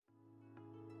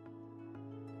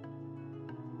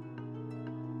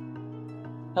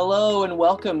Hello and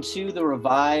welcome to the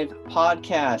Revive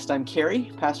podcast. I'm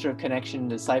Carrie, pastor of Connection and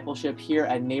Discipleship here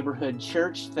at Neighborhood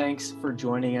Church. Thanks for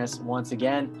joining us once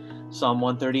again. Psalm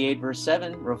 138 verse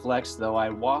 7 reflects, "Though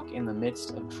I walk in the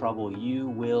midst of trouble, you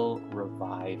will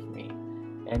revive me."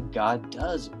 And God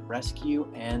does rescue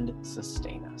and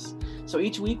sustain us. So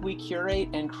each week we curate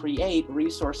and create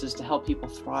resources to help people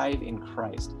thrive in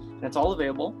Christ. And it's all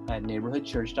available at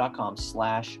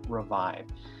neighborhoodchurch.com/revive.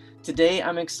 Today,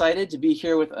 I'm excited to be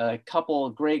here with a couple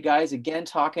of great guys, again,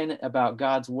 talking about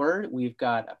God's Word. We've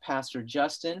got Pastor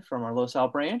Justin from our Los Al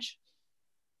branch.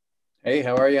 Hey,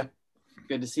 how are you?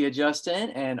 Good to see you,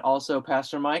 Justin. And also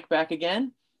Pastor Mike back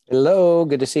again. Hello,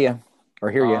 good to see you,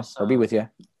 or hear Awesome. you, or be with you.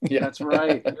 Yeah. That's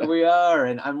right. Here we are.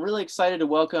 And I'm really excited to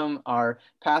welcome our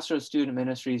Pastor of Student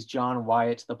Ministries, John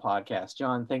Wyatt, to the podcast.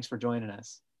 John, thanks for joining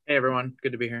us. Hey, everyone.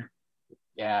 Good to be here.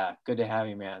 Yeah, good to have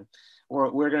you, man.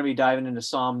 We're going to be diving into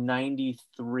Psalm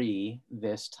 93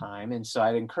 this time. And so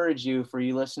I'd encourage you, for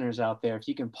you listeners out there, if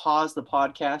you can pause the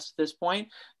podcast at this point,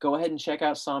 go ahead and check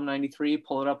out Psalm 93,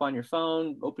 pull it up on your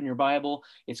phone, open your Bible.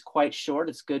 It's quite short.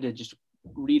 It's good to just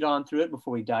read on through it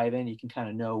before we dive in. You can kind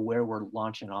of know where we're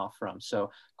launching off from.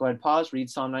 So go ahead, pause, read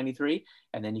Psalm 93,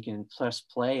 and then you can press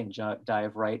play and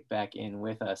dive right back in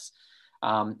with us.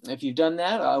 If you've done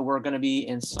that, we're going to be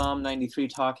in Psalm 93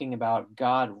 talking about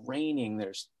God reigning.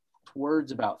 There's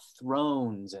words about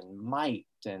thrones and might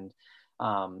and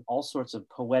all sorts of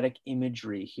poetic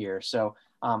imagery here. So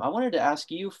I wanted to ask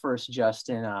you first,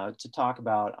 Justin, to talk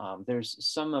about, there's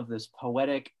some of this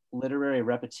poetic literary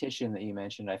repetition that you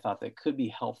mentioned. I thought that could be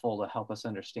helpful to help us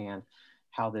understand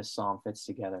how this psalm fits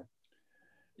together.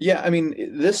 Yeah, I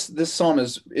mean, this psalm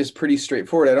is pretty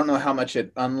straightforward. I don't know how much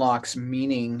it unlocks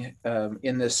meaning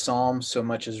in this psalm so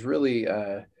much as really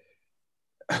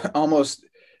almost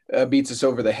beats us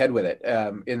over the head with it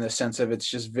in the sense of it's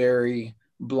just very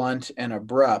blunt and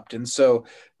abrupt. And so,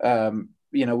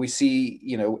 we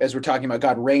see, as we're talking about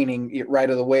God reigning, right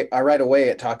away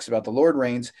it talks about the Lord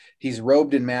reigns. He's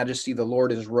robed in majesty. The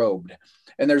Lord is robed.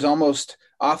 And there's almost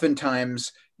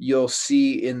oftentimes you'll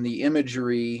see in the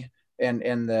imagery and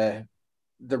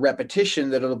the repetition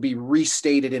that it'll be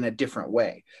restated in a different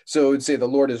way. So it would say the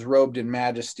Lord is robed in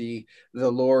majesty,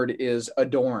 the Lord is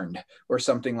adorned, or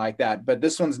something like that. But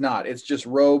this one's not. It's just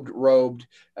robed.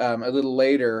 A little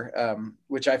later,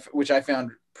 which I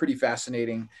found pretty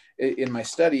fascinating in my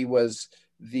study, was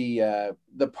the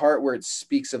part where it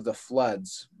speaks of the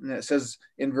floods. And it says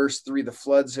in verse 3, the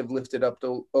floods have lifted up,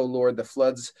 O Lord, the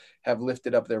floods have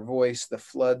lifted up their voice, the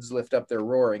floods lift up their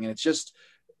roaring. And it's just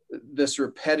this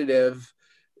repetitive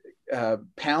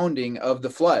pounding of the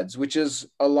floods, which is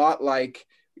a lot like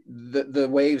the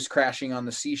waves crashing on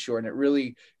the seashore. And it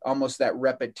really, almost that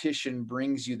repetition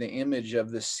brings you the image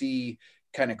of the sea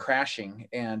kind of crashing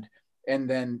and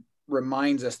then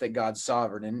reminds us that God's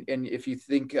sovereign. And if you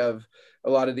think of a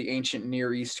lot of the ancient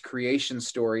Near East creation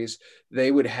stories,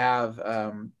 they would have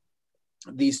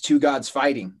these two gods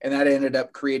fighting, and that ended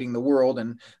up creating the world,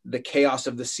 and the chaos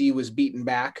of the sea was beaten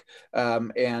back,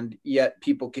 and yet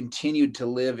people continued to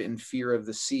live in fear of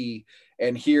the sea.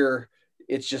 And here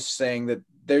it's just saying that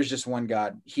there's just one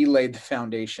God. He laid the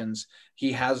foundations.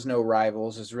 He has no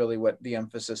rivals, is really what the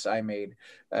emphasis I made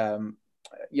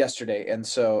yesterday. And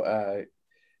so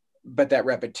but that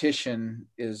repetition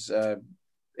is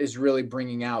really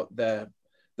bringing out the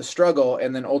struggle,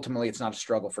 and then ultimately it's not a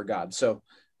struggle for God. So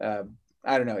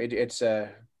I don't know. It's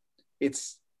an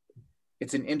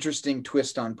interesting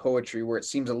twist on poetry where it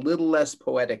seems a little less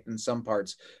poetic than some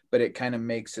parts, but it kind of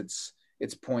makes its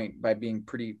point by being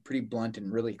pretty blunt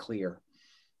and really clear.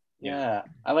 Yeah,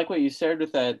 I like what you shared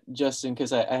with that, Justin,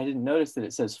 because I didn't notice that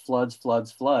it says floods,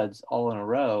 floods, floods all in a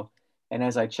row. And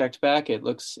as I checked back, it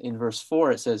looks in verse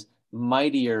 4, it says,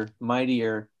 mightier,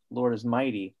 mightier, Lord is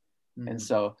mighty. Mm-hmm. And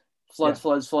so floods,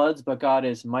 floods, floods, but God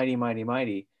is mighty, mighty,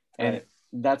 mighty. And right.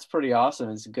 That's pretty awesome.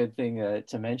 It's a good thing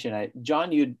to mention.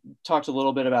 John, you talked a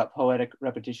little bit about poetic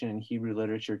repetition in Hebrew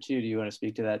literature too. Do you want to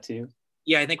speak to that too?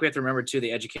 Yeah, I think we have to remember too,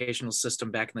 the educational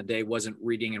system back in the day wasn't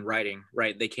reading and writing,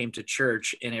 right? They came to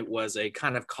church and it was a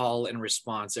kind of call and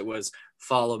response. It was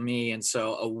follow me. And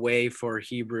so a way for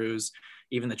Hebrews,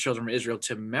 even the children of Israel,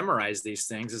 to memorize these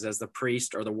things is as the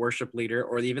priest or the worship leader,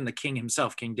 or even the king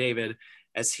himself, King David,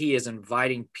 as he is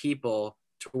inviting people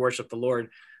to worship the Lord.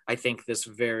 I think this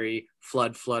very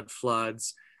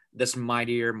floods, this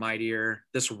mightier,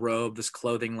 this robe, this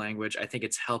clothing language, I think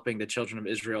it's helping the children of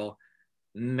Israel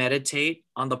meditate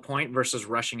on the point versus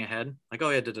rushing ahead. Like, oh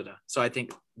yeah, So I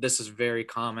think this is very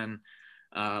common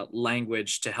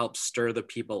language to help stir the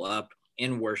people up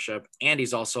in worship. And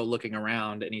he's also looking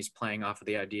around and he's playing off of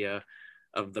the idea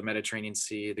of the Mediterranean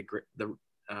Sea, the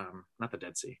not the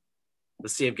Dead Sea, the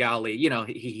Sea of Galilee. You know,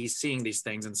 he's seeing these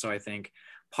things. And so I think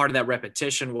part of that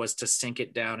repetition was to sink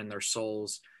it down in their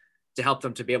souls to help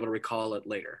them to be able to recall it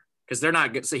later. Because they're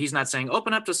not good. So he's not saying,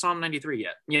 open up to Psalm 93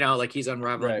 yet. You know, like he's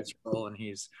unraveling his scroll and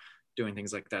he's doing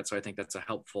things like that. So I think that's a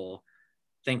helpful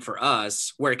thing for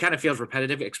us, where it kind of feels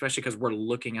repetitive, especially because we're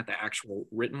looking at the actual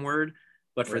written word.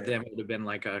 But for them, it would have been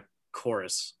like a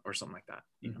chorus or something like that.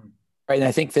 You know? Right. And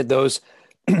I think that those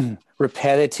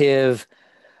repetitive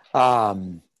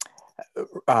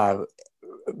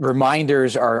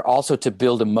reminders are also to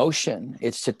build emotion.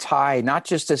 It's to tie, not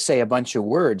just to say a bunch of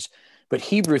words, but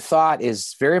Hebrew thought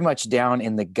is very much down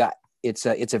in the gut. It's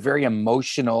a very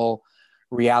emotional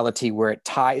reality where it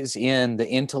ties in the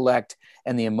intellect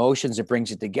and the emotions. It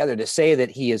brings it together. To say that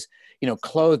he is, you know,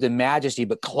 clothed in majesty,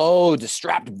 but clothed,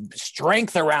 strapped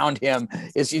strength around him,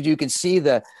 is you can see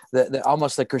the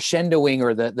almost the crescendoing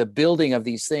or the building of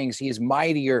these things. He is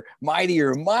mightier,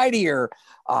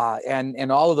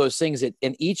 and all of those things.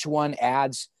 And each one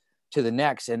adds to the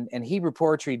next. And Hebrew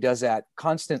poetry does that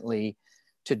constantly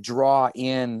to draw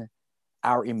in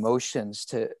our emotions,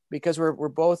 because we're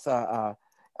both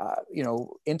you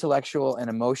know, intellectual and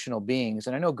emotional beings.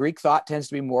 And I know Greek thought tends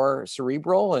to be more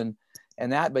cerebral and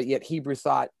that, but yet Hebrew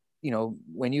thought, you know,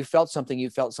 when you felt something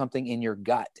in your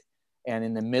gut and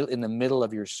in the middle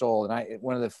of your soul. And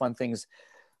one of the fun things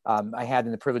I had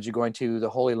in the privilege of going to the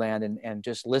Holy Land and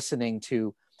just listening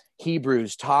to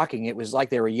Hebrews talking, it was like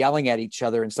they were yelling at each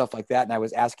other and stuff like that. And I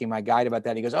was asking my guide about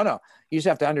that. He goes, "Oh no, you just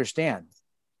have to understand,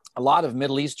 a lot of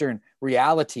Middle Eastern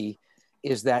reality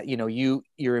is that, you know,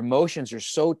 your emotions are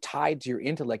so tied to your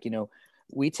intellect. You know,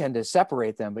 we tend to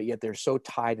separate them, but yet they're so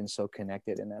tied and so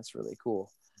connected." And that's really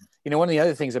cool. You know, one of the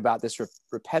other things about this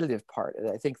repetitive part,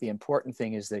 I think the important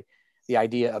thing is the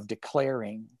idea of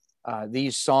declaring.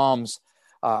 These Psalms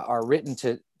are written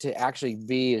to actually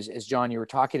be, as John, you were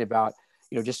talking about,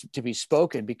 you know, just to be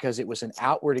spoken, because it was an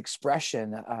outward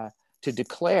expression to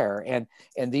declare. And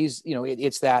these, you know,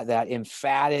 it's that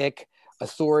emphatic,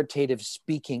 authoritative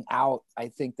speaking out. I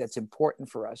think that's important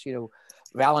for us. You know,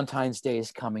 Valentine's Day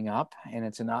is coming up, and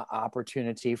it's an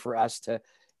opportunity for us to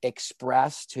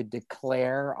express, to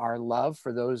declare our love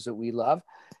for those that we love.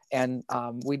 And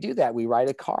we do that. We write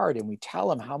a card and we tell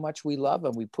them how much we love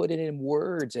them. We put it in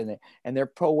words, and they're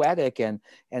poetic, and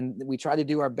we try to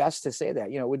do our best to say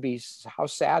that. You know, it would be, how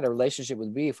sad a relationship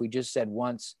would be if we just said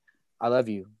once, "I love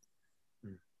you,"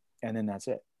 and then that's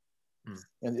it.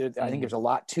 And I think there's a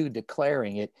lot to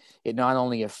declaring it. It not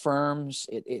only affirms,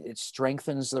 it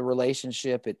strengthens the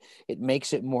relationship. It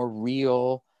makes it more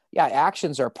real. Yeah,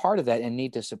 actions are part of that and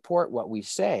need to support what we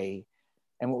say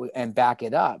and back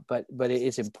it up. But it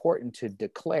is important to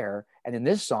declare. And in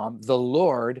this psalm, the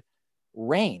Lord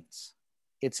reigns.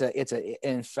 It's an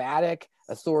emphatic,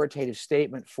 authoritative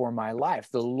statement for my life.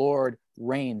 The Lord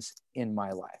reigns in my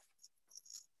life.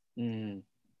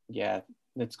 Yeah,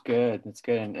 that's good. That's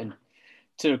good. And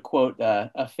to quote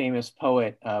a famous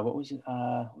poet, what was his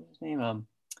name?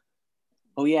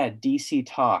 DC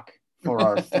Talk. For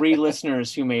our 3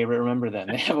 listeners who may remember them,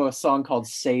 they have a song called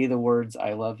 "Say the Words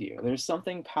I Love You." There's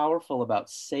something powerful about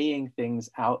saying things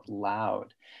out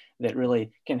loud that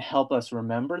really can help us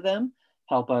remember them,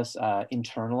 help us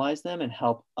internalize them, and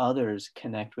help others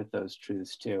connect with those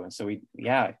truths too. And so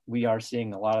we are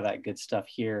seeing a lot of that good stuff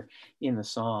here in the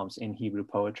Psalms, in Hebrew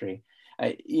poetry.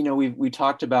 You know, we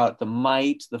talked about the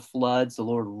might, the floods, the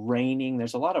Lord reigning.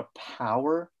 There's a lot of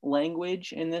power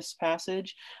language in this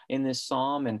passage, in this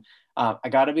psalm. And I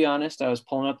got to be honest, I was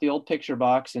pulling up the old picture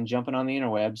box and jumping on the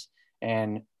interwebs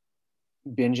and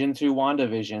binging through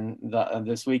WandaVision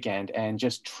this weekend and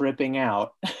just tripping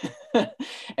out.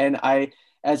 And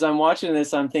as I'm watching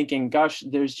this, I'm thinking, gosh,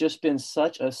 there's just been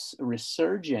such a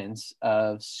resurgence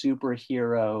of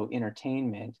superhero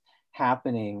entertainment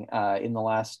happening in the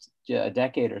last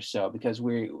decade or so, because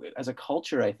we, as a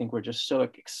culture, I think we're just so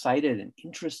excited and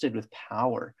interested with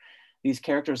power. These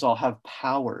characters all have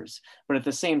powers, but at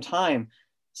the same time,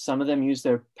 some of them use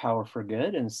their power for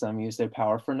good and some use their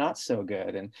power for not so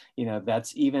good. And, you know,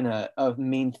 that's even a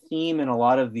main theme in a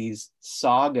lot of these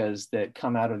sagas that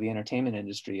come out of the entertainment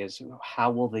industry, is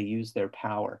how will they use their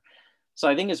power? So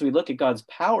I think as we look at God's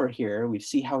power here, we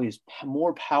see how he's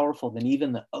more powerful than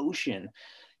even the ocean.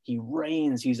 He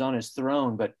reigns, he's on his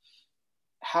throne, but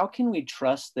how can we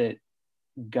trust that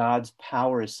God's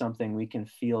power is something we can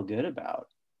feel good about?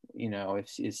 You know,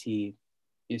 is he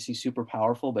super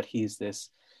powerful, but he's this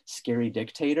scary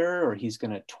dictator, or he's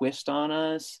going to twist on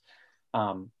us?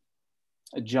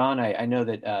 John, I know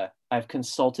that I've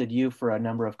consulted you for a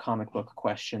number of comic book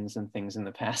questions and things in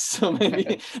the past, so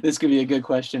maybe this could be a good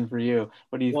question for you.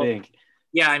 What do you think?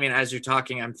 Yeah, I mean, as you're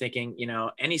talking, I'm thinking,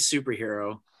 any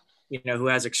superhero, who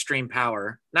has extreme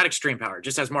power, not extreme power,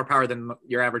 just has more power than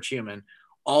your average human,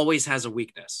 always has a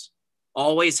weakness,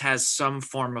 always has some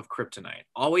form of kryptonite,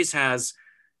 always has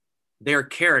their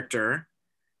character,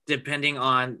 depending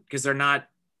on, because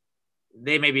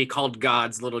they may be called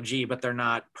gods, little g, but they're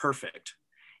not perfect.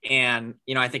 And,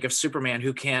 I think of Superman,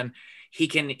 he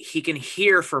can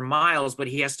hear for miles, but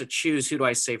he has to choose, who do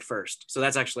I save first? So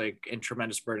that's actually a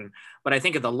tremendous burden. But I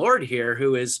think of the Lord here,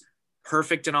 who is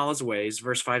perfect in all his ways.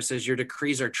 Verse 5 says, your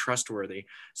decrees are trustworthy.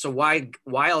 So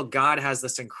while God has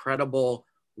this incredible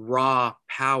raw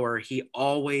power, he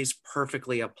always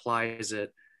perfectly applies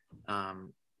it,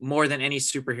 more than any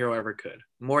superhero ever could,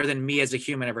 more than me as a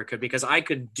human ever could, because I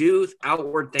could do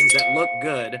outward things that look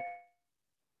good.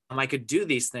 I could do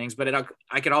these things, but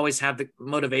I could always have the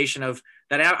motivation of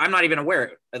that. I'm not even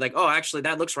aware. Like, oh, actually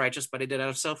that looks righteous, but I did it out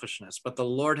of selfishness. But the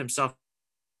Lord himself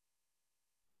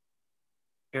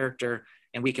character,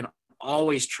 and we can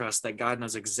always trust that God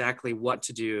knows exactly what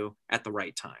to do at the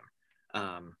right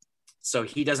time. So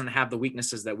he doesn't have the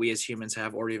weaknesses that we as humans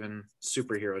have, or even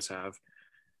superheroes have,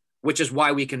 which is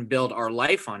why we can build our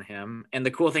life on him. And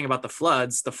the cool thing about the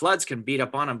floods can beat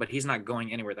up on him, but he's not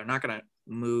going anywhere. They're not going to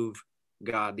move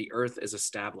God. The earth is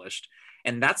established.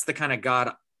 And that's the kind of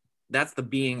God, that's the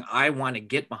being I want to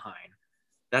get behind.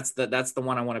 That's the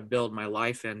one I want to build my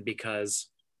life in, because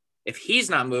if he's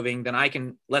not moving, then I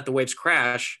can let the waves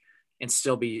crash and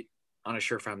still be on a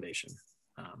sure foundation.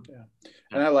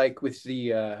 And I like with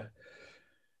the,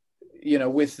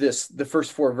 with this, the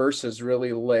first 4 verses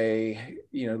really lay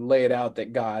it out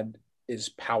that God is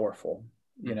powerful,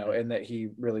 and that he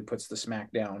really puts the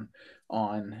smack down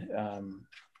on,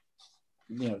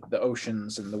 the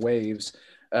oceans and the waves.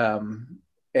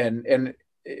 And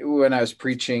when I was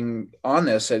preaching on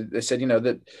this, I said,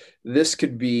 that this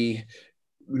could be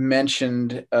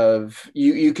mentioned of,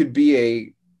 you could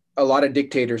be a lot of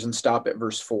dictators and stop at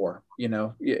verse 4.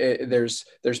 There's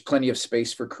plenty of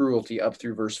space for cruelty up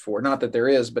through verse 4. Not that there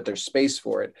is, but there's space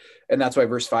for it. And that's why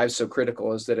verse 5 is so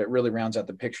critical, is that it really rounds out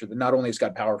the picture that not only is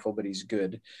God powerful, but he's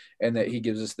good, and that he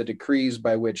gives us the decrees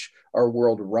by which our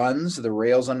world runs, the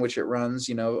rails on which it runs,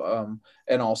 and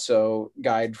also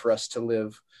guide for us to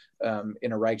live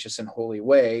in a righteous and holy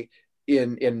way.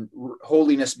 In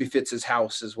holiness befits his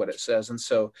house, is what it says. And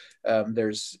so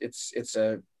it's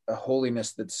a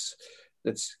holiness that's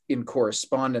in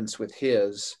correspondence with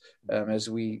his, as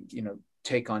we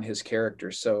take on his character.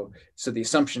 So the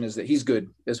assumption is that he's good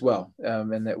as well,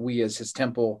 and that we as his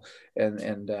temple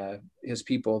and his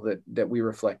people, that we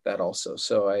reflect that also.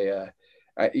 So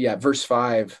verse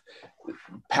 5,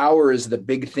 power is the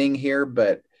big thing here,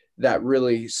 but that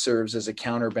really serves as a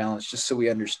counterbalance, just so we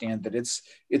understand that it's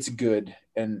good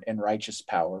and righteous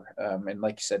power. And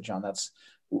like you said, John, that's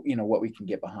what we can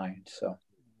get behind. So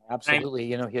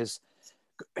absolutely,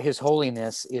 his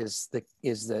holiness is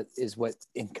what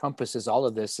encompasses all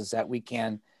of this, is that we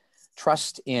can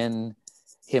trust in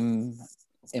him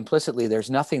implicitly. There's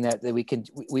nothing that we can,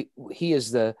 he is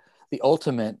the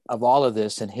ultimate of all of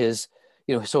this, and his,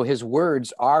 so his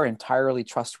words are entirely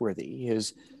trustworthy.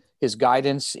 His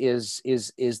guidance is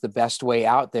the best way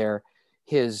out there.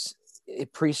 His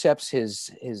precepts, his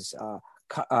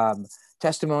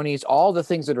testimonies, all the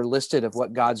things that are listed of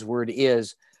what God's word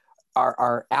is,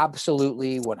 are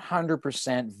absolutely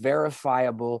 100%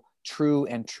 verifiable, true,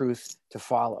 and truth to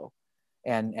follow.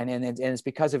 And it's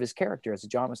because of his character, as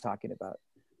John was talking about,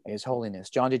 his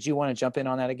holiness. John, did you want to jump in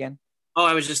on that again? Oh,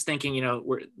 I was just thinking,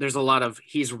 there's a lot of,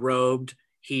 he's robed.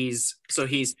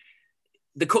 The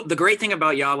great thing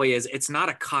about Yahweh is it's not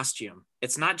a costume.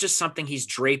 It's not just something he's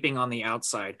draping on the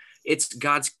outside. It's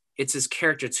his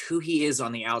character. It's who he is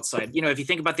on the outside. If you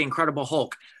think about the Incredible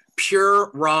Hulk,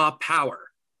 pure raw power,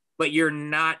 but you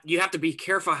have to be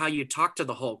careful how you talk to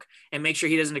the Hulk and make sure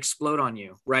he doesn't explode on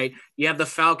you, right? You have the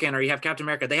Falcon, or you have Captain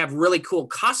America. They have really cool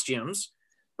costumes,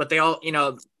 but they all,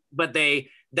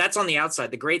 that's on the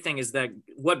outside. The great thing is that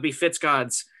what befits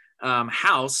God's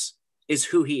house is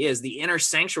who he is, the inner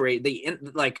sanctuary,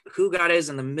 who God is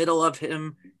in the middle of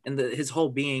him, and his whole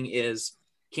being is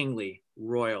kingly,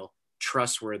 royal,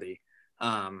 trustworthy.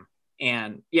 So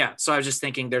I was just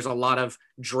thinking there's a lot of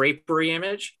drapery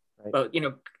image, right?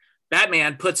 But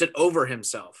Batman puts it over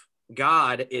himself.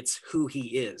 God, it's who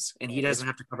he is, and he doesn't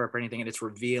have to cover up anything, and it's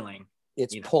revealing.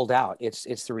 It's pulled out. It's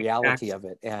the reality of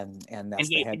it, and that's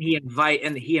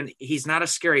he's not a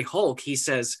scary Hulk. He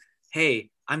says,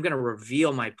 "Hey, I'm going to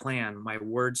reveal my plan, my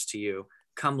words to you.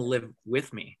 Come live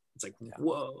with me." It's like,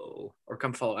 whoa, or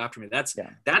come follow after me. That's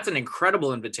an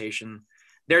incredible invitation.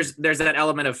 There's that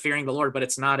element of fearing the Lord, but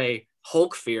it's not a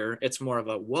Hulk fear. It's more of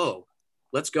a, whoa,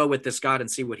 let's go with this God and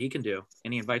see what he can do.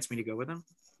 And he invites me to go with him.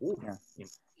 Ooh. Yeah.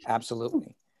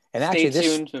 Absolutely. And Stay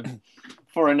actually, tuned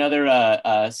for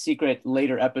another secret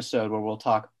later episode where we'll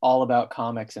talk all about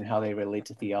comics and how they relate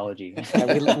to theology.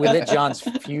 yeah, we lit John's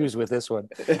fuse with this one.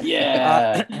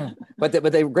 Yeah. But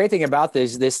the great thing about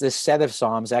this set of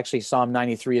Psalms, actually Psalm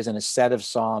 93 is in a set of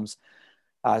Psalms.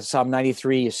 Psalm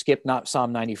 93, you skip not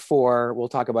Psalm 94. We'll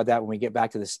talk about that when we get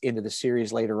back to this into the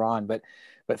series later on. But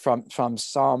from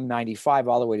Psalm 95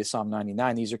 all the way to Psalm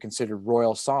 99, these are considered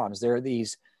royal Psalms. There are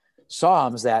these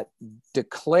Psalms that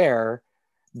declare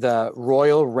the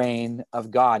royal reign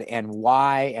of God and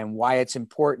why it's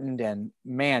important. And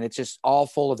man, it's just all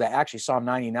full of that. Actually, Psalm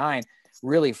 99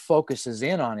 really focuses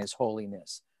in on his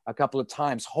holiness a couple of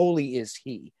times. Holy is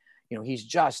he. He's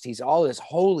just, he's all this,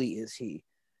 holy is he.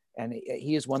 And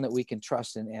he is one that we can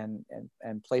trust in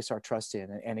and place our trust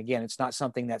in. And again, it's not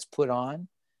something that's put on.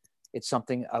 It's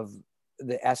something of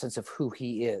the essence of who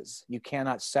he is. You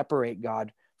cannot separate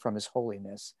God from his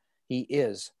holiness. He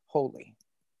is holy.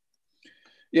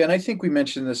 Yeah, and I think we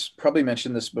probably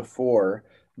mentioned this before,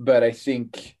 but I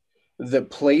think the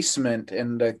placement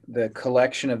and the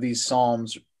collection of these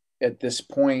Psalms at this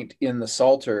point in the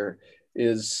Psalter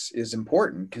is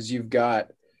important, because you've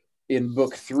got in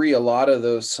book 3, a lot of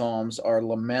those Psalms are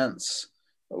laments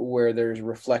where there's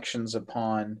reflections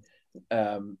upon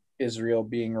Israel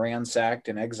being ransacked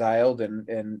and exiled,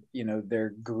 and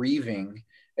they're grieving.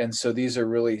 And so these are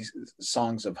really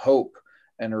songs of hope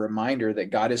and a reminder that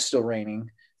God is still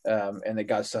reigning, and that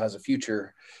God still has a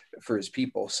future for his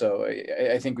people. So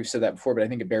I think we've said that before, but I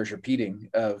think it bears repeating,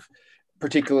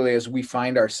 particularly as we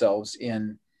find ourselves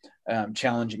in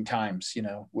challenging times,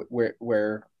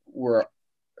 where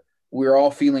we're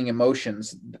all feeling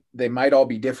emotions. They might all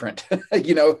be different,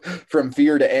 from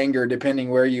fear to anger, depending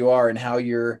where you are and how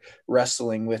you're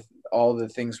wrestling with all the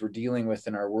things we're dealing with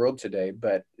in our world today.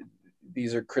 But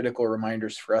these are critical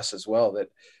reminders for us as well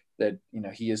that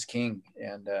he is king,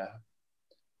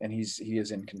 and he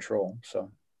is in control.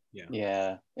 So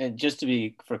yeah. And just to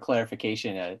be for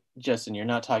clarification, Justin, you're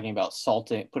not talking about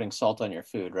putting salt on your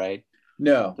food, right?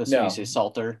 No. That's when you say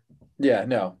salter. Yeah,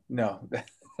 no.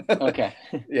 Okay.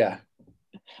 Yeah.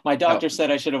 My doctor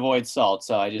said I should avoid salt,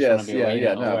 so I just want to be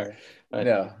aware. But...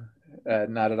 No,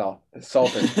 not at all.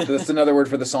 Salter. That's another word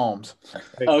for the Psalms.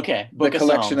 Okay. The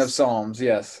collection of Psalms.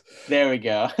 Yes. There we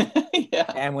go.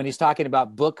 Yeah. And when he's talking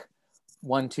about book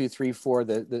 1, 2, 3, 4,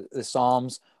 the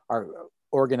Psalms are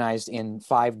organized in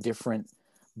 5 different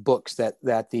books that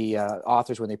the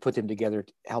authors, when they put them together,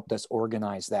 helped us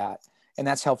organize that. And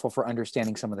that's helpful for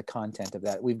understanding some of the content of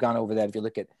that. We've gone over that. If you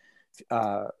look at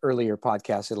earlier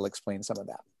podcasts, it'll explain some of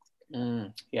that.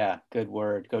 Yeah, good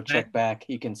word. Go check back.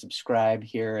 You can subscribe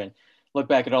here and look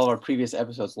back at all of our previous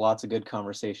episodes. Lots of good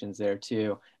conversations there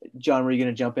too. John, were you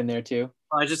going to jump in there too?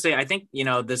 I just say, I think,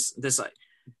 this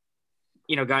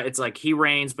God, it's like he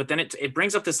reigns, but then it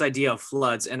brings up this idea of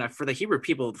floods. And for the Hebrew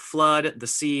people, flood, the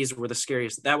seas were the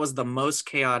scariest. That was the most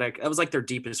chaotic. That was like their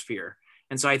deepest fear.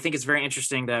 And so I think it's very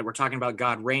interesting that we're talking about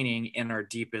God reigning in our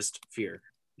deepest fear,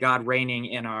 God reigning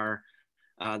in our,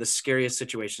 the scariest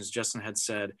situations. Justin had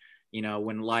said,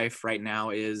 when life right now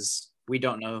we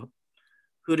don't know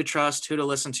who to trust, who to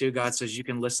listen to. God says, you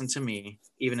can listen to me,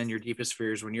 even in your deepest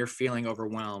fears, when you're feeling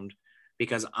overwhelmed,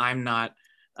 because I'm not,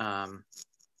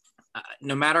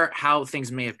 no matter how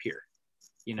things may appear,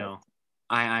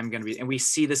 I'm going to be, and we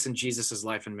see this in Jesus's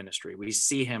life and ministry. We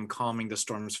see him calming the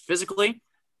storms physically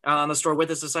on the shore with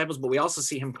his disciples, but we also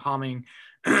see him calming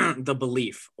the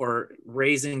belief, or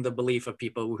raising the belief of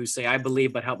people who say, I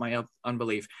believe, but help my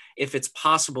unbelief. If it's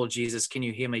possible, Jesus, can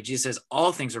you heal me? Jesus says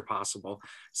all things are possible.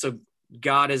 So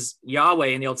God is Yahweh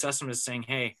in the Old Testament is saying,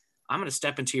 hey, I'm going to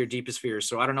step into your deepest fears.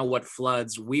 So I don't know what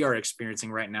floods we are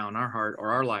experiencing right now in our heart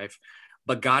or our life,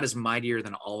 but God is mightier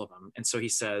than all of them. And so he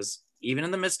says, even in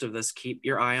the midst of this, keep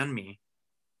your eye on me,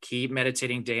 keep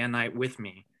meditating day and night with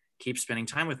me, keep spending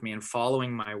time with me and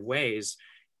following my ways,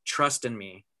 trust in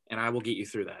me, and I will get you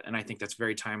through that. And I think that's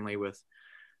very timely with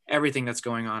everything that's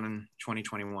going on in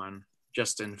 2021,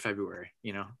 just in February.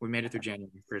 We made it through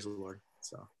January, praise the Lord.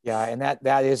 So yeah, and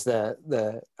that is a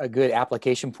good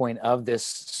application point of this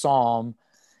psalm,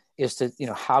 is to,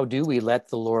 how do we let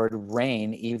the Lord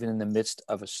reign even in the midst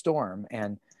of a storm?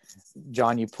 And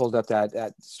John, you pulled up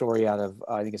that story out of,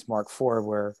 I think it's Mark 4,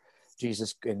 where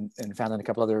Jesus, and found in a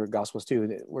couple other gospels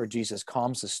too, where Jesus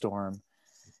calms the storm.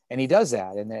 And he does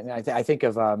that. And then I think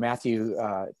of Matthew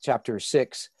chapter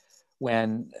 6,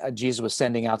 when Jesus was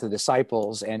sending out the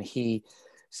disciples, and he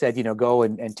said, go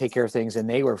and take care of things. And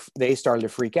they started to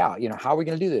freak out. How are we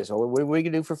going to do this? Or what are we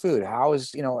going to do for food? How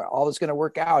is, all this going to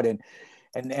work out?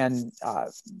 And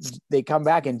they come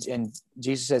back and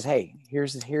Jesus says, hey,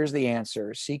 here's the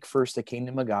answer. Seek first the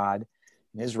kingdom of God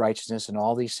and his righteousness, and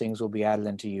all these things will be added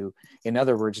unto you. In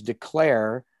other words,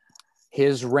 declare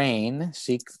his reign.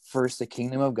 Seek first the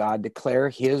kingdom of God, declare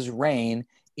his reign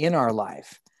in our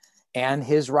life, and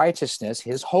his righteousness,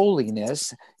 his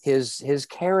holiness, his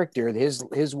character,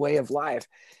 his way of life.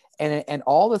 And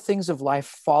all the things of life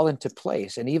fall into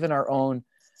place, and even our own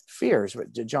fears.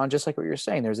 John, just like what you're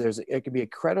saying, it could be a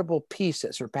credible peace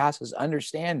that surpasses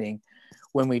understanding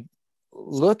when we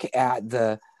look at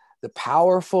the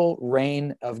powerful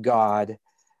reign of God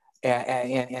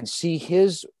and see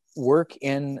his work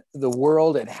in the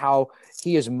world, and how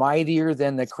he is mightier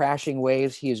than the crashing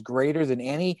waves. He is greater than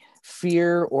any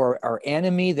fear or our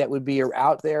enemy that would be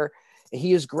out there.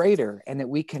 He is greater, and that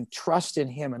we can trust in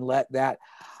him and let that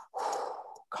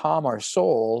calm our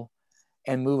soul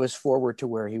and move us forward to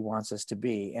where he wants us to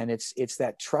be. And it's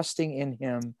that trusting in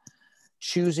him,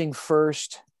 choosing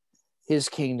first his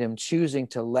kingdom, choosing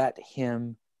to let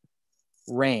him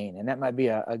reign. And that might be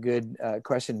a good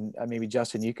question. Maybe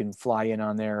Justin, you can fly in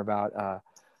on there about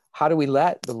how do we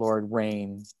let the Lord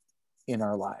reign in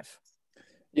our life?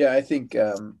 Yeah, I think,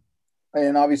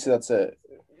 and obviously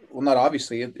not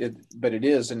obviously, but it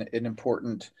is an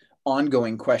important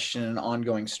ongoing question and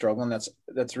ongoing struggle. And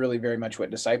that's really very much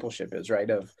what discipleship is, right?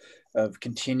 Of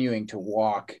continuing to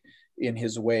walk in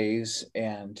his ways.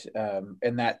 And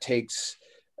that takes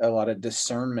a lot of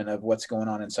discernment of what's going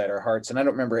on inside our hearts. And I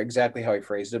don't remember exactly how he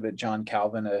phrased it, but John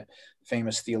Calvin, a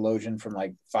famous theologian from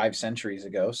like 5 centuries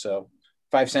ago. So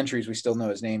 5 centuries, we still know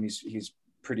his name. He's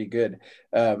pretty good.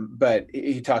 But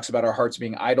he talks about our hearts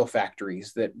being idol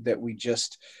factories, that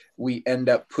we end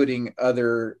up putting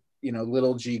other,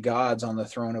 little g gods on the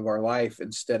throne of our life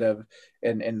instead of,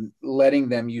 and letting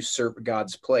them usurp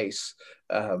God's place.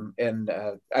 I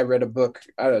read a book,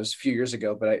 it was a few years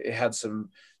ago, but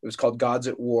it was called Gods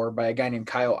at War by a guy named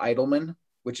Kyle Idleman,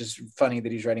 which is funny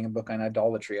that he's writing a book on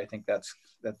idolatry. I think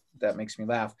that makes me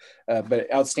laugh,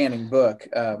 but outstanding book.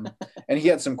 And he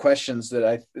had some questions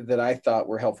that I thought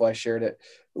were helpful. I shared it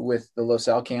with the Los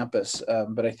Al campus,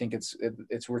 but I think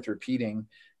it's worth repeating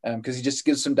because he just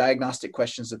gives some diagnostic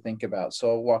questions to think about. So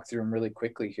I'll walk through them really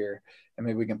quickly here, and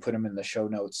maybe we can put them in the show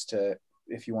notes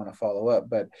if you want to follow up.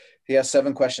 But he has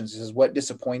 7 questions. He says, what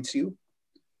disappoints you?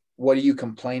 What do you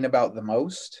complain about the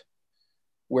most?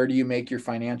 Where do you make your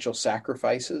financial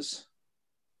sacrifices?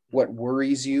 What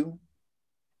worries you?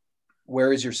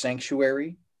 Where is your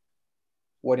sanctuary?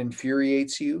 What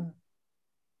infuriates you?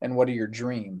 And what are your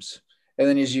dreams? And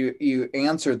then as you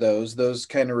answer those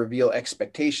kind of reveal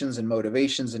expectations and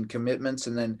motivations and commitments.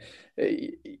 And then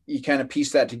you kind of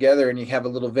piece that together, and you have a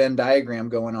little Venn diagram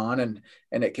going on, and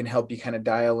it can help you kind of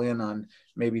dial in on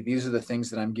maybe these are the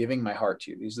things that I'm giving my heart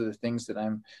to. These are the things that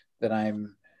I'm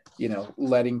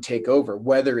letting take over,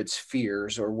 whether it's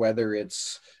fears or whether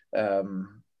it's,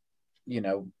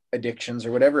 addictions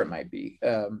or whatever it might be.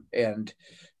 And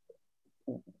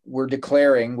we're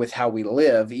declaring with how we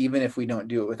live, even if we don't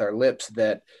do it with our lips,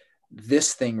 that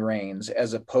this thing reigns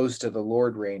as opposed to the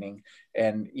Lord reigning.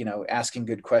 And, asking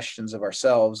good questions of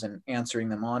ourselves and answering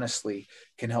them honestly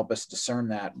can help us discern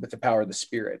that with the power of the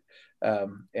Spirit.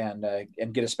 And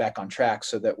get us back on track,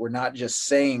 so that we're not just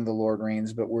saying the Lord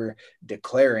reigns, but we're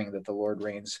declaring that the Lord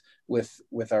reigns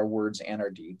with our words and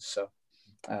our deeds. So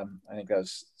I think that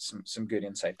was some good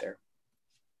insight there.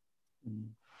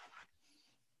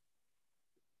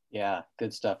 Yeah,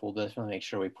 good stuff. We'll definitely make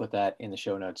sure we put that in the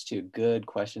show notes too. Good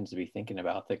questions to be thinking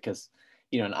about, that because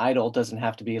an idol doesn't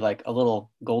have to be like a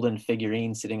little golden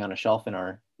figurine sitting on a shelf in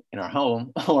our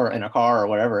home or in a car or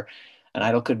whatever. An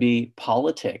idol could be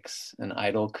politics. An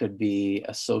idol could be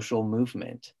a social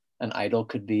movement. An idol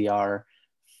could be our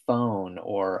phone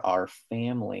or our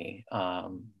family,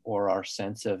 or our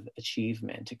sense of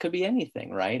achievement. It could be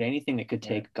anything, right? Anything that could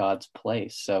take God's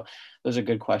place. So those are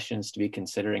good questions to be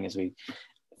considering as we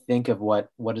think of what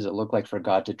does it look like for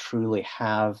God to truly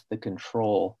have the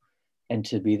control and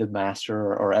to be the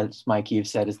master, or as Mike Eve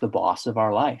said, is the boss of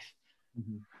our life.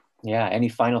 Mm-hmm. Yeah. Any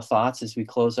final thoughts as we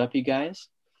close up, you guys?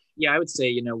 Yeah, I would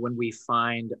say, when we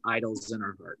find idols in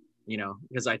our heart,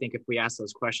 because I think if we ask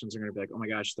those questions, they're going to be like, oh my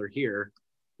gosh, they're here.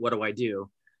 What do I do?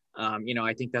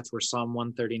 I think that's where Psalm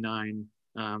 139,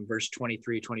 verse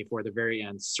 23, 24, the very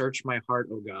end, search my heart,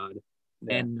 O God,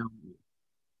 and know me.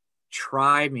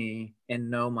 Try me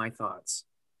and know my thoughts.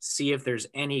 See if there's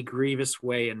any grievous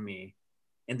way in me,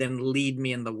 and then lead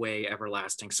me in the way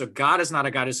everlasting. So God is not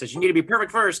a God who says, you need to be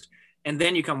perfect first, and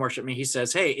then you come worship me. He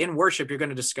says, hey, in worship, you're going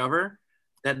to discover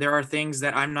that there are things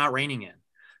that I'm not reigning in.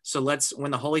 So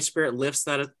when the Holy Spirit lifts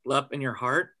that up in your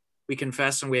heart, we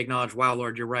confess and we acknowledge, wow,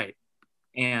 Lord, you're right.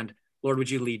 And Lord, would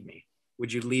you lead me?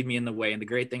 Would you lead me in the way? And the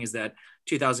great thing is that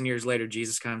 2,000 years later,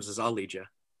 Jesus comes and says, I'll lead you.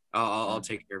 I'll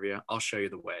take care of you. I'll show you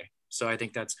the way. So I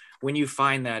think that's when you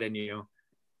find that in you,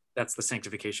 that's the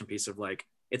sanctification piece of like,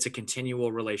 it's a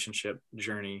continual relationship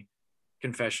journey,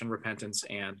 confession, repentance,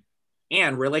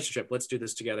 and relationship. Let's do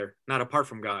this together, not apart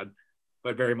from God,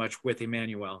 but very much with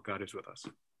Emmanuel. God is with us.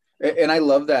 And I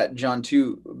love that, John,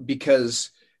 too,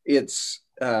 because it's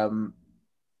God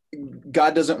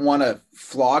doesn't want to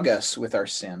flog us with our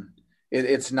sin.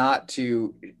 It's not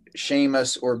to shame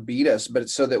us or beat us, but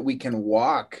it's so that we can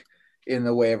walk in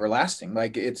the way everlasting.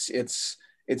 Like it's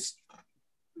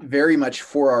very much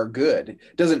for our good.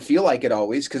 It doesn't feel like it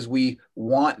always because we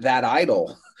want that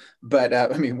idol. But I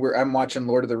mean, I'm watching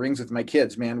Lord of the Rings with my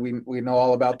kids, man. We know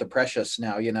all about the precious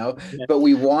now, you know, but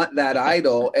we want that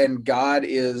idol, and God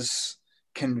is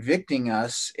convicting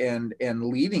us and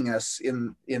leading us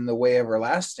in the way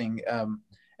everlasting. And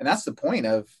that's the point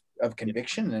of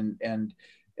conviction and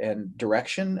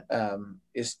direction,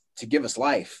 is to give us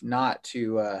life, not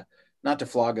to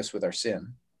flog us with our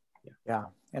sin. Yeah.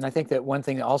 And I think that one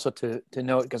thing also to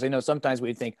note, because I know sometimes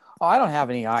we think, oh, I don't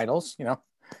have any idols, you know,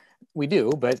 we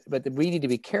do, but we need to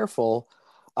be careful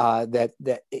that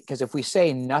because if we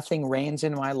say nothing reigns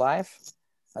in my life,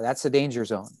 that's the danger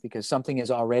zone, because something is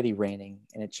already reigning,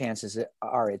 and chances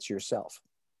are it's yourself.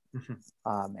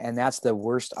 Mm-hmm. And that's the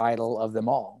worst idol of them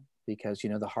all, because, you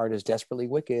know, the heart is desperately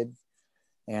wicked,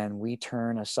 and we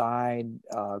turn aside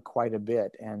quite a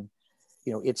bit. And,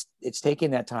 you know, it's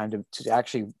taking that time to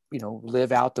actually, you know,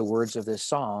 live out the words of this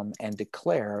psalm and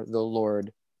declare the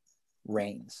Lord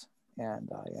reigns. And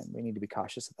we need to be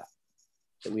cautious of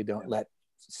that we don't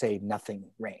say nothing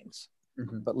reigns,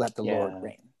 mm-hmm. but let the Lord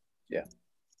reign. Yeah,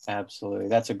 absolutely.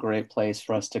 That's a great place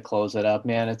for us to close it up,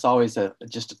 man. It's always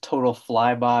just a total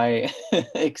flyby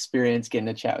experience getting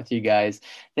to chat with you guys.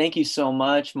 Thank you so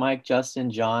much, Mike, Justin,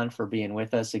 John, for being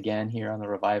with us again here on the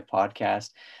Revive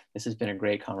podcast. This has been a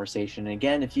great conversation. And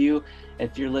again, if you're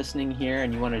listening here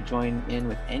and you want to join in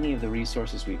with any of the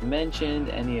resources we've mentioned,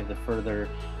 any of the further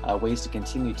ways to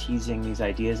continue teasing these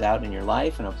ideas out in your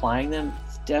life and applying them,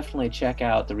 definitely check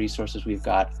out the resources we've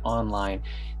got online.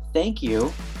 Thank you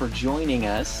for joining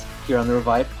us here on the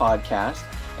Revive podcast.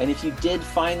 And if you did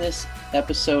find this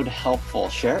episode helpful,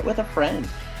 share it with a friend.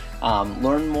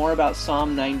 Learn more about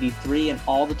Psalm 93 and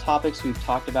all the topics we've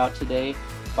talked about today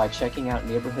by checking out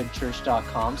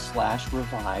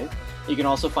neighborhoodchurch.com/revive. You can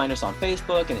also find us on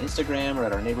Facebook and Instagram, or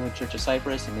at our Neighborhood Church of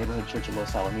Cypress and Neighborhood Church of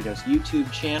Los Alamitos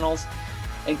YouTube channels.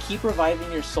 And keep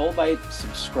reviving your soul by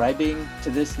subscribing to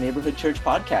this Neighborhood Church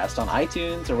podcast on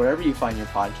iTunes or wherever you find your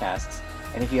podcasts.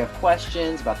 And if you have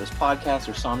questions about this podcast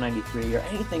or Psalm 93 or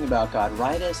anything about God,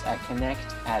 write us at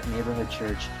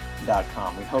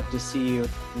connect@neighborhoodchurch.com. We hope to see you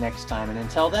next time. And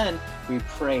until then, we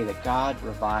pray that God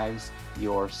revives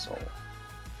your soul.